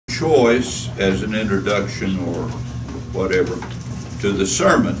choice as an introduction or whatever to the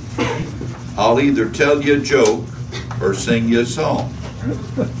sermon. I'll either tell you a joke or sing you a song.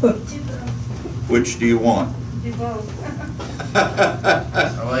 Which do you want? Do both.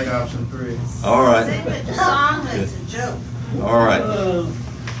 I like option 3. All right. Sing a song that's a joke. All right.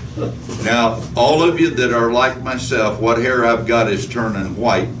 Now, all of you that are like myself, what hair I've got is turning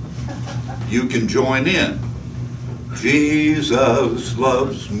white. You can join in. Jesus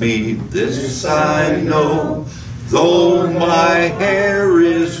loves me, this I know, though my hair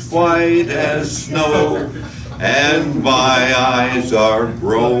is white as snow, and my eyes are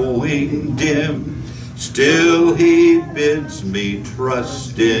growing dim, still he bids me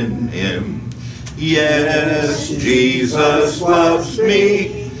trust in him. Yes, Jesus loves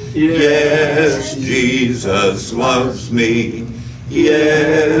me. Yes, Jesus loves me.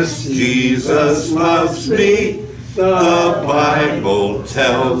 Yes, Jesus loves me. The Bible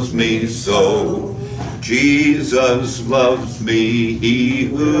tells me so. Jesus loves me, he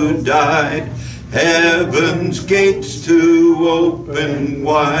who died, heaven's gates to open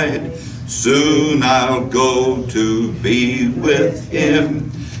wide. Soon I'll go to be with him,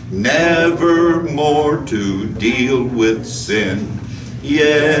 never more to deal with sin.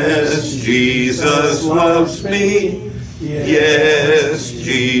 Yes, Jesus loves me. Yes,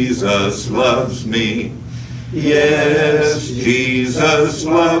 Jesus loves me. Yes, Jesus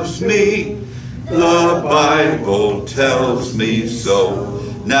loves me. The Bible tells me so.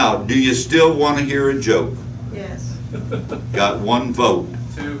 Now, do you still want to hear a joke? Yes. Got one vote.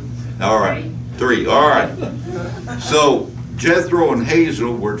 2. All right. 3. All right. So, Jethro and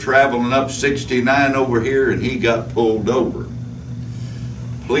Hazel were traveling up 69 over here, and he got pulled over.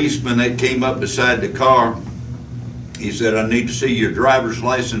 Policeman that came up beside the car, he said, I need to see your driver's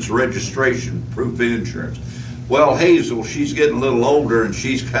license, registration, proof of insurance. Well, Hazel, she's getting a little older and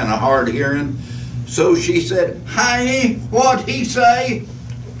she's kind of hard hearing. So she said, "Honey, what'd he say?"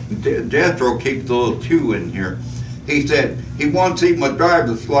 Jethro keeps a little Q in here. He said, he wants to see my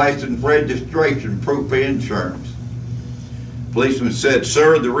driver's license, registration, proof of insurance. Policeman said,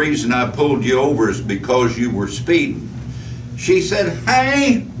 "Sir, the reason I pulled you over is because you were speeding." She said,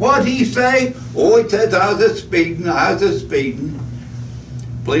 "Hey, what'd he say?" "Oh, he says I was speeding, I was speeding."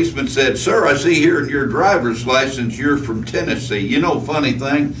 Policeman said, "Sir, I see here in your driver's license you're from Tennessee. You know, funny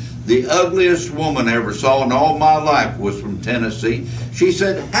thing, the ugliest woman I ever saw in all my life was from Tennessee." She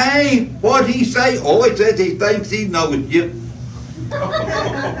said, "Hey, what'd he say?" "Oh, he says he thinks he knows you."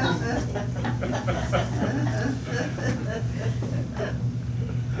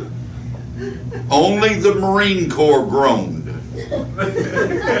 Only the Marine Corps groaned.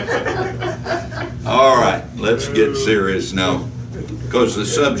 All right, let's get serious now, because the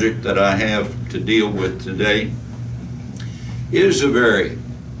subject that I have to deal with today is a very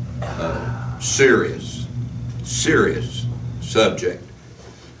serious subject.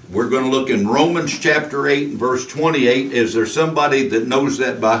 We're going to look in Romans chapter 8 and verse 28. Is there somebody that knows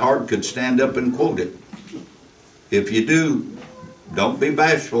that by heart could stand up and quote it? If you do, don't be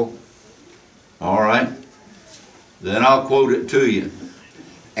bashful. All right? Then I'll quote it to you.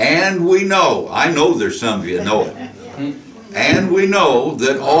 "And we know," I know there's some of you know it. "And we know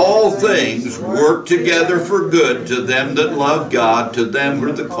that all things work together for good to them that love God, to them who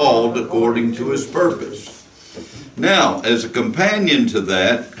are the called according to his purpose." Now, as a companion to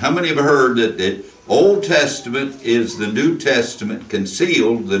that, how many have heard that the Old Testament is the New Testament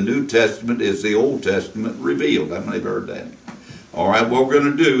concealed, the New Testament is the Old Testament revealed? How many have heard that? All right, what we're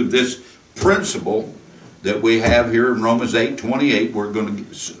going to do, this principle that we have here in Romans 8:28, we're going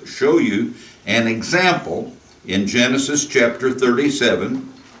to show you an example in Genesis chapter 37.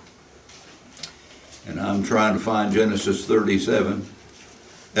 And I'm trying to find Genesis 37.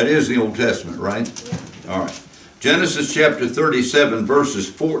 That is the Old Testament, right? All right. Genesis chapter 37, verses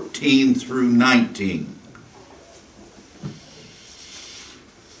 14 through 19.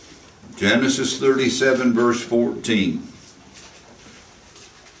 Genesis 37, verse 14.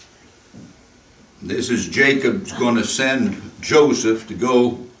 This is Jacob's going to send Joseph to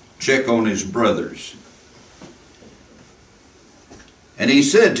go check on his brothers. "And he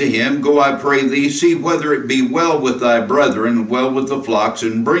said to him, Go, I pray thee, see whether it be well with thy brethren, and well with the flocks,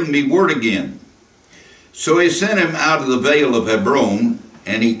 and bring me word again. So he sent him out of the vale of Hebron,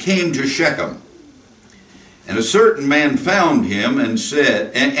 and he came to Shechem. And a certain man found him, and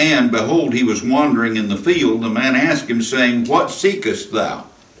said, and behold, he was wandering in the field. The man asked him, saying, What seekest thou?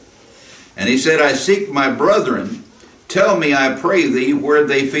 And he said, I seek my brethren. Tell me, I pray thee, where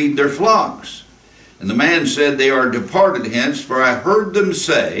they feed their flocks. And the man said, They are departed hence, for I heard them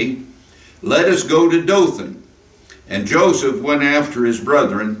say, Let us go to Dothan. And Joseph went after his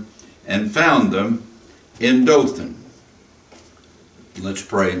brethren and found them in Dothan. Let's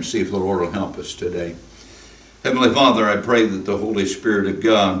pray and see if the Lord will help us today. Heavenly Father, I pray that the Holy Spirit of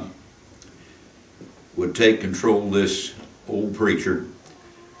God would take control of this old preacher.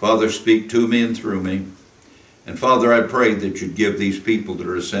 Father, speak to me and through me. And Father, I pray that you'd give these people that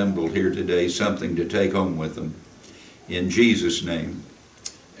are assembled here today something to take home with them. In Jesus' name,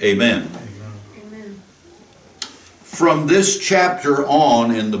 amen. Amen. From this chapter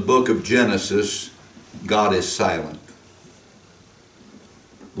on in the book of Genesis, God is silent.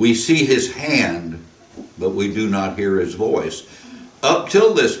 We see his hand, but we do not hear his voice. Up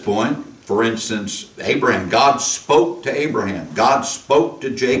till this point, for instance, Abraham, God spoke to Abraham, God spoke to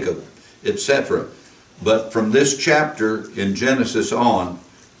Jacob, etc. But from this chapter in Genesis on,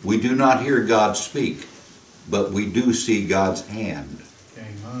 we do not hear God speak, but we do see God's hand.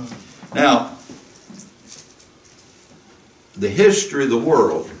 Amen. Now, the history of the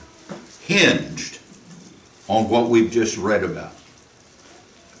world hinged on what we've just read about.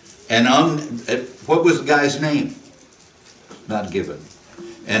 And what was the guy's name? Not given.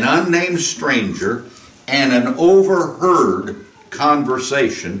 An unnamed stranger and an overheard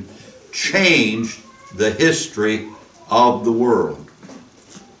conversation changed the history of the world.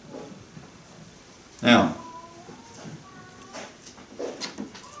 Now,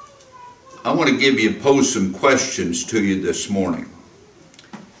 I want to pose some questions to you this morning.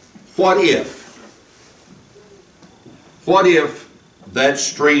 What if that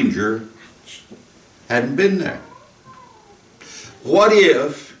stranger hadn't been there? What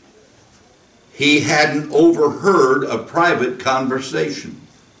if he hadn't overheard a private conversation?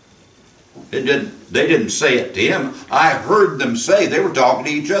 They didn't say it to him. I heard them say they were talking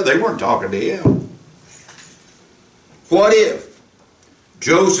to each other. They weren't talking to him. What if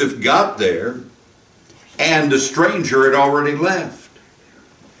Joseph got there and the stranger had already left?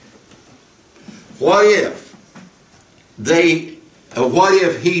 What if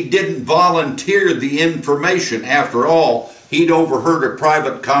he didn't volunteer the information? After all, he'd overheard a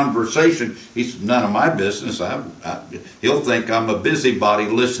private conversation. He said, none of my business. He'll think I'm a busybody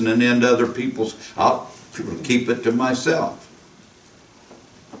listening in to other people's. I'll keep it to myself.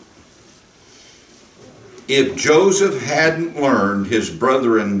 If Joseph hadn't learned his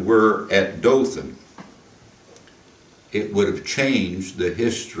brethren were at Dothan, it would have changed the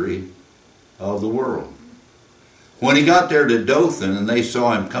history of the world. When he got there to Dothan and they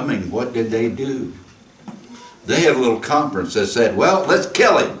saw him coming, what did they do? They had a little conference that said, well, let's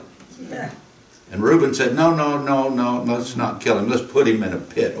kill him. Yeah. And Reuben said, no, let's not kill him. Let's put him in a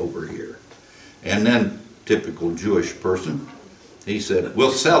pit over here. And then, typical Jewish person, he said,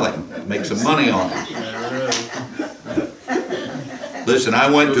 we'll sell him, make some money on him. Listen, I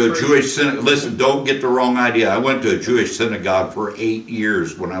went to a Jewish synagogue. Listen, don't get the wrong idea. I went to a Jewish synagogue for 8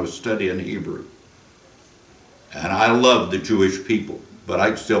 years when I was studying Hebrew. And I love the Jewish people, but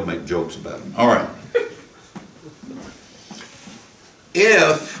I still make jokes about them. All right.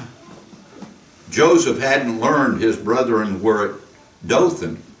 If Joseph hadn't learned his brethren were at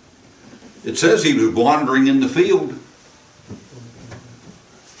Dothan, it says he was wandering in the field.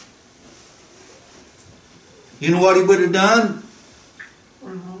 You know what he would have done?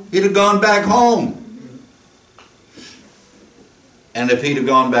 He'd have gone back home. And if he'd have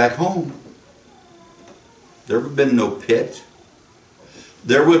gone back home, there would have been no pit.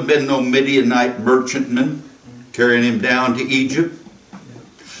 There would have been no Midianite merchantman carrying him down to Egypt.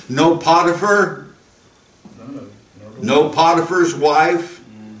 No Potiphar. No Potiphar's wife.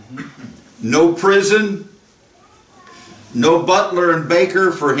 No prison. No butler and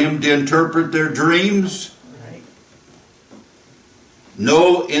baker for him to interpret their dreams.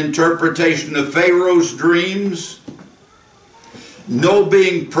 No interpretation of Pharaoh's dreams. No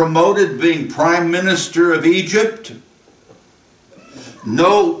being promoted, being prime minister of Egypt.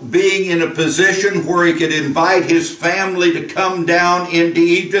 No being in a position where he could invite his family to come down into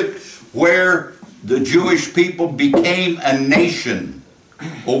Egypt, where the Jewish people became a nation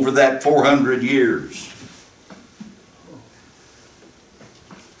over that 400 years.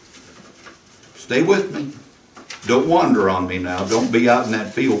 Stay with me. Don't wander on me now. Don't be out in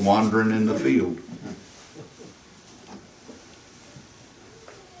that field wandering in the field.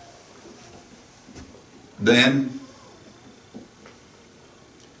 Then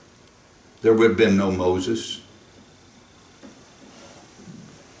there would have been no Moses,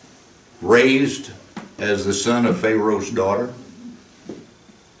 raised as the son of Pharaoh's daughter,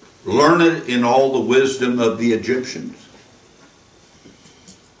 learned in all the wisdom of the Egyptians.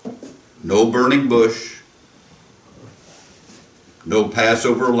 No burning bush, no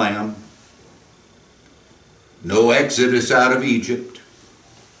Passover lamb, no Exodus out of Egypt,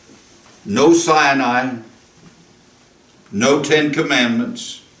 no Sinai, no Ten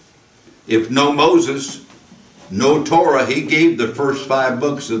Commandments. If no Moses, no Torah. He gave the first 5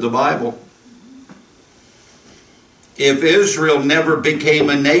 books of the Bible. If Israel never became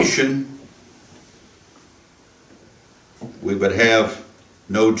a nation, we would have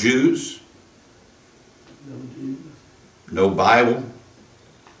no Jews, no Bible,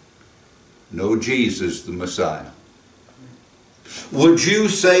 no Jesus the Messiah. Would you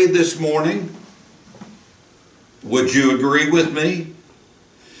say this morning, would you agree with me,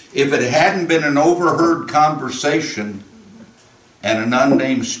 if it hadn't been an overheard conversation and an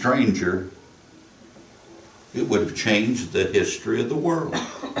unnamed stranger, it would have changed the history of the world?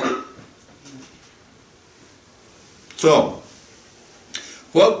 So,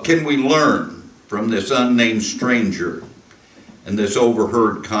 what can we learn from this unnamed stranger and this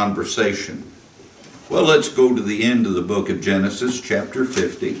overheard conversation? Well, let's go to the end of the book of Genesis, chapter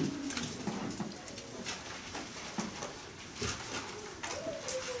 50.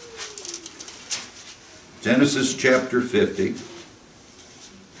 Genesis chapter 50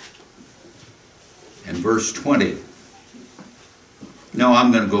 and verse 20. Now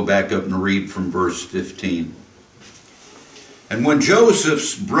I'm going to go back up and read from verse 15. And when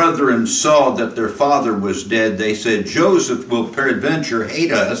Joseph's brethren saw that their father was dead, they said, Joseph will peradventure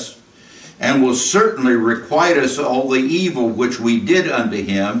hate us, and will certainly requite us all the evil which we did unto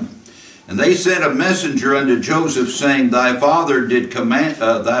him. And they sent a messenger unto Joseph, saying, Thy father did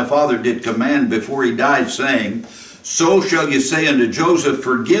command before he died, saying, So shall you say unto Joseph,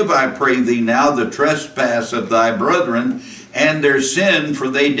 Forgive, I pray thee now, the trespass of thy brethren, and their sin, for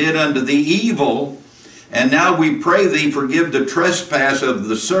they did unto thee evil. And now we pray thee, forgive the trespass of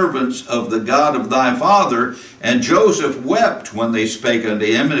the servants of the God of thy father. And Joseph wept when they spake unto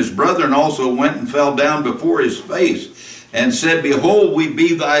him, and his brethren also went and fell down before his face, and said, Behold, we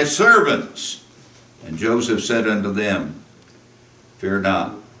be thy servants. And Joseph said unto them, Fear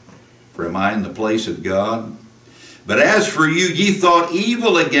not, for am I in the place of God? But as for you, ye thought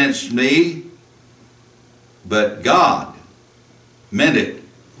evil against me, but God meant it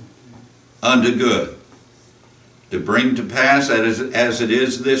unto good, to bring to pass as it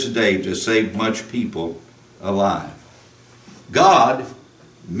is this day, to save much people alive. God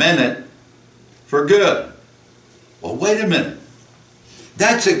meant it for good. Well, wait a minute.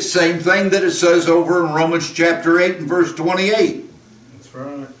 That's the same thing that it says over in Romans chapter 8 and verse 28. That's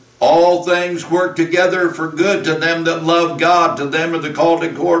right. All things work together for good to them that love God, to them that are called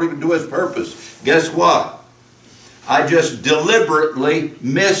according to his purpose. Guess what? I just deliberately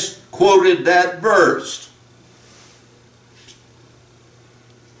misquoted that verse.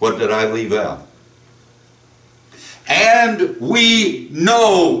 What did I leave out? And we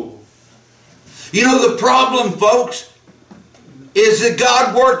know. You know the problem, folks, is that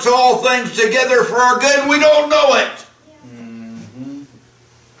God works all things together for our good. We don't know it. Mm-hmm.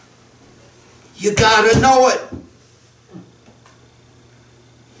 You got to know it.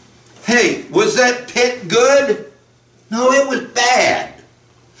 Hey, was that pit good? No, it was bad.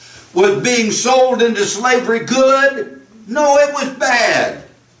 Was being sold into slavery good? No, it was bad.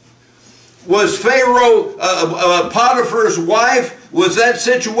 Was Pharaoh, Potiphar's wife, was that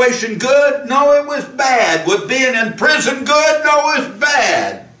situation good? No, it was bad. Was being in prison good? No, it was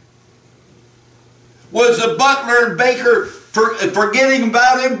bad. Was the butler and baker forgetting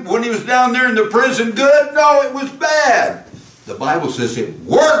about him when he was down there in the prison good? No, it was bad. The Bible says it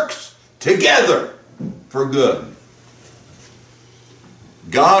works together for good.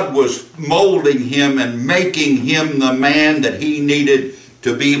 God was molding him and making him the man that he needed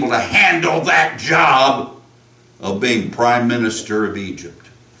to be able to handle that job of being Prime Minister of Egypt.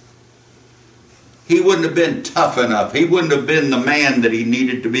 He wouldn't have been tough enough. He wouldn't have been the man that he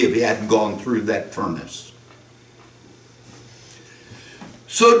needed to be if he hadn't gone through that furnace.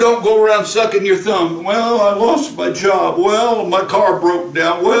 So don't go around sucking your thumb. Well, I lost my job. Well, my car broke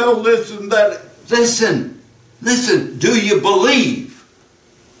down. Well, listen, that. Listen. Do you believe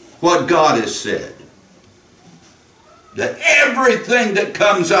what God has said? That everything that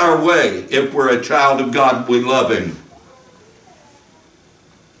comes our way, if we're a child of God, we love him.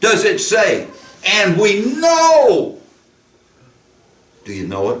 Does it say, and we know? Do you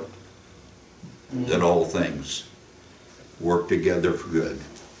know it? That all things work together for good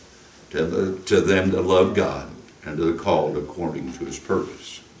to them that love God and to the called according to his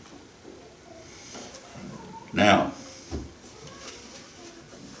purpose. Now,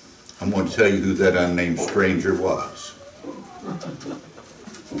 I'm going to tell you who that unnamed stranger was.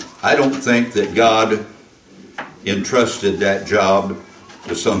 I don't think that God entrusted that job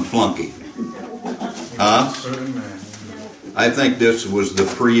to some flunky. Huh? Certain man. I think this was the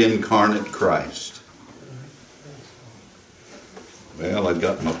pre-incarnate Christ. Well, I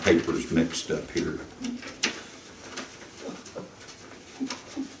got my papers mixed up here.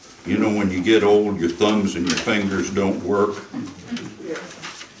 You know, when you get old, your thumbs and your fingers don't work.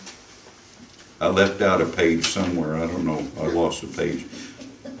 I left out a page somewhere. I don't know. I lost a page.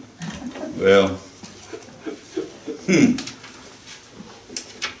 Well,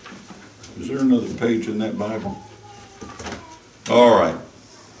 is there another page in that Bible? All right.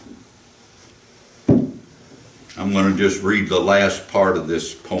 I'm going to just read the last part of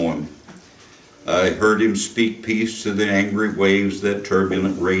this poem. I heard him speak peace to the angry waves, that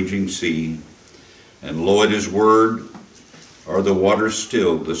turbulent raging sea. And lo, at his word are the waters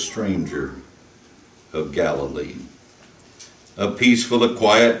still, the stranger of Galilee. A peaceful, a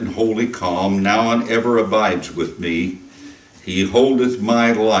quiet, and holy calm now and ever abides with me. He holdeth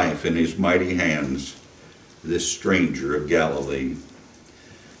my life in his mighty hands, this stranger of Galilee.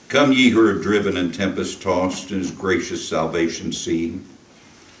 Come ye who are driven and tempest-tossed in his gracious salvation see.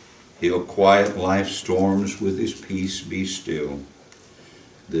 He'll quiet life's storms with his peace, be still,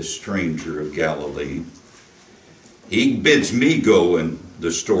 this stranger of Galilee. He bids me go and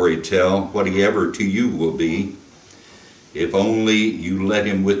the story tell, what he ever to you will be, if only you let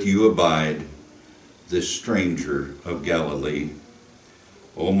him with you abide, this stranger of Galilee.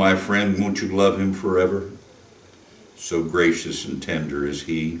 Oh, my friend, won't you love him forever? So gracious and tender is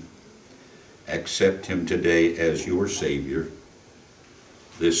he. Accept him today as your Savior,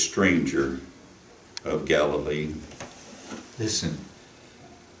 this stranger of Galilee. Listen,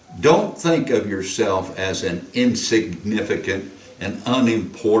 don't think of yourself as an insignificant and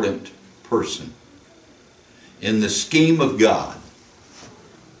unimportant person in the scheme of God.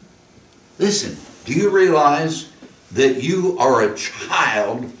 Listen, do you realize that you are a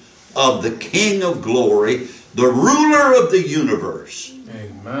child of the King of Glory, the ruler of the universe?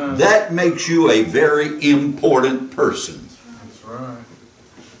 Amen. That makes you a very important person. That's right.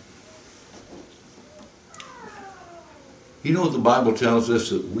 You know, the Bible tells us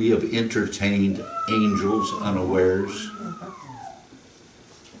that we have entertained angels unawares.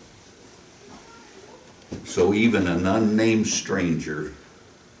 So even an unnamed stranger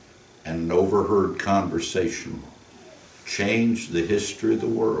and an overheard conversation changed the history of the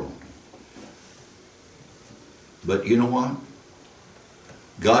world. But you know what?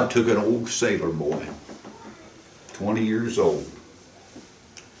 God took an old sailor boy, 20 years old,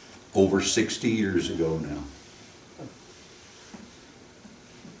 over 60 years ago now,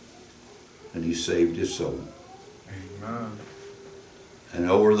 and he saved his soul. Amen.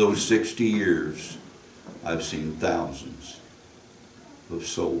 And over those 60 years, I've seen thousands of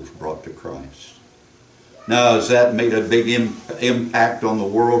souls brought to Christ. Now, has that made a big impact on the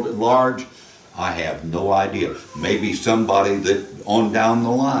world at large? I have no idea. Maybe somebody that on down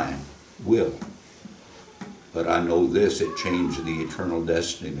the line will. But I know this, it changed the eternal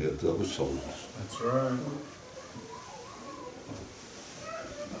destiny of those souls. That's right.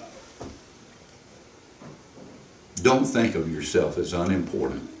 Don't think of yourself as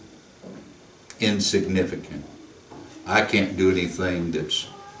unimportant, insignificant. I can't do anything that's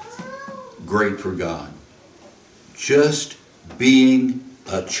great for God. Just being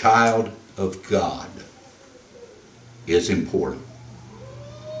a child of God is important.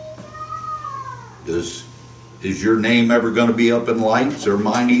 Is your name ever going to be up in lights, or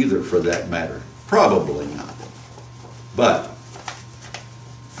mine either for that matter? Probably not. But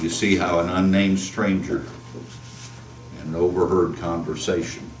you see how an unnamed stranger in an overheard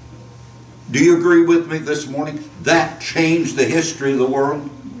conversation. Do you agree with me this morning? That changed the history of the world?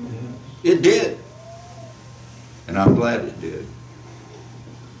 It did. And I'm glad it did.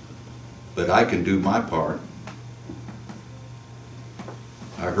 But I can do my part.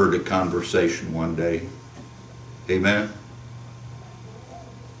 I heard a conversation one day. Amen?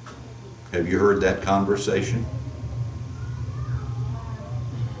 Have you heard that conversation?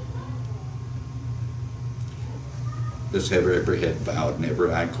 Let's have every head bowed and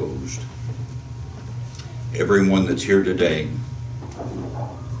every eye closed. Everyone that's here today,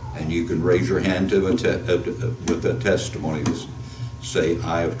 and you can raise your hand to with a testimony to say,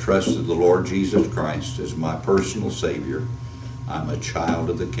 I have trusted the Lord Jesus Christ as my personal Savior. I'm a child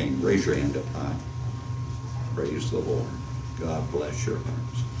of the King. Raise your hand up high. Praise the Lord. God bless your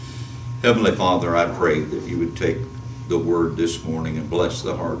hearts. Heavenly Father, I pray that you would take the word this morning and bless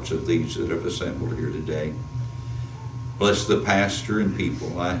the hearts of these that have assembled here today. Bless the pastor and people.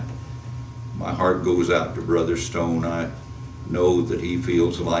 My heart goes out to Brother Stone. I know that he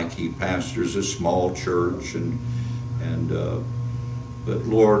feels like he pastors a small church, but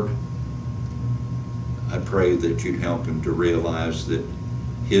Lord, I pray that you'd help him to realize that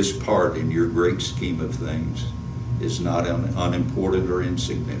his part in your great scheme of things is not unimportant or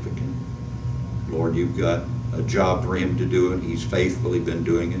insignificant. Lord, you've got a job for him to do, and he's faithfully been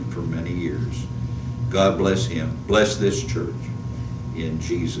doing it for many years. God bless him. Bless this church. In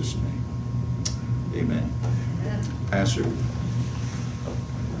Jesus' name. Amen. Pastor.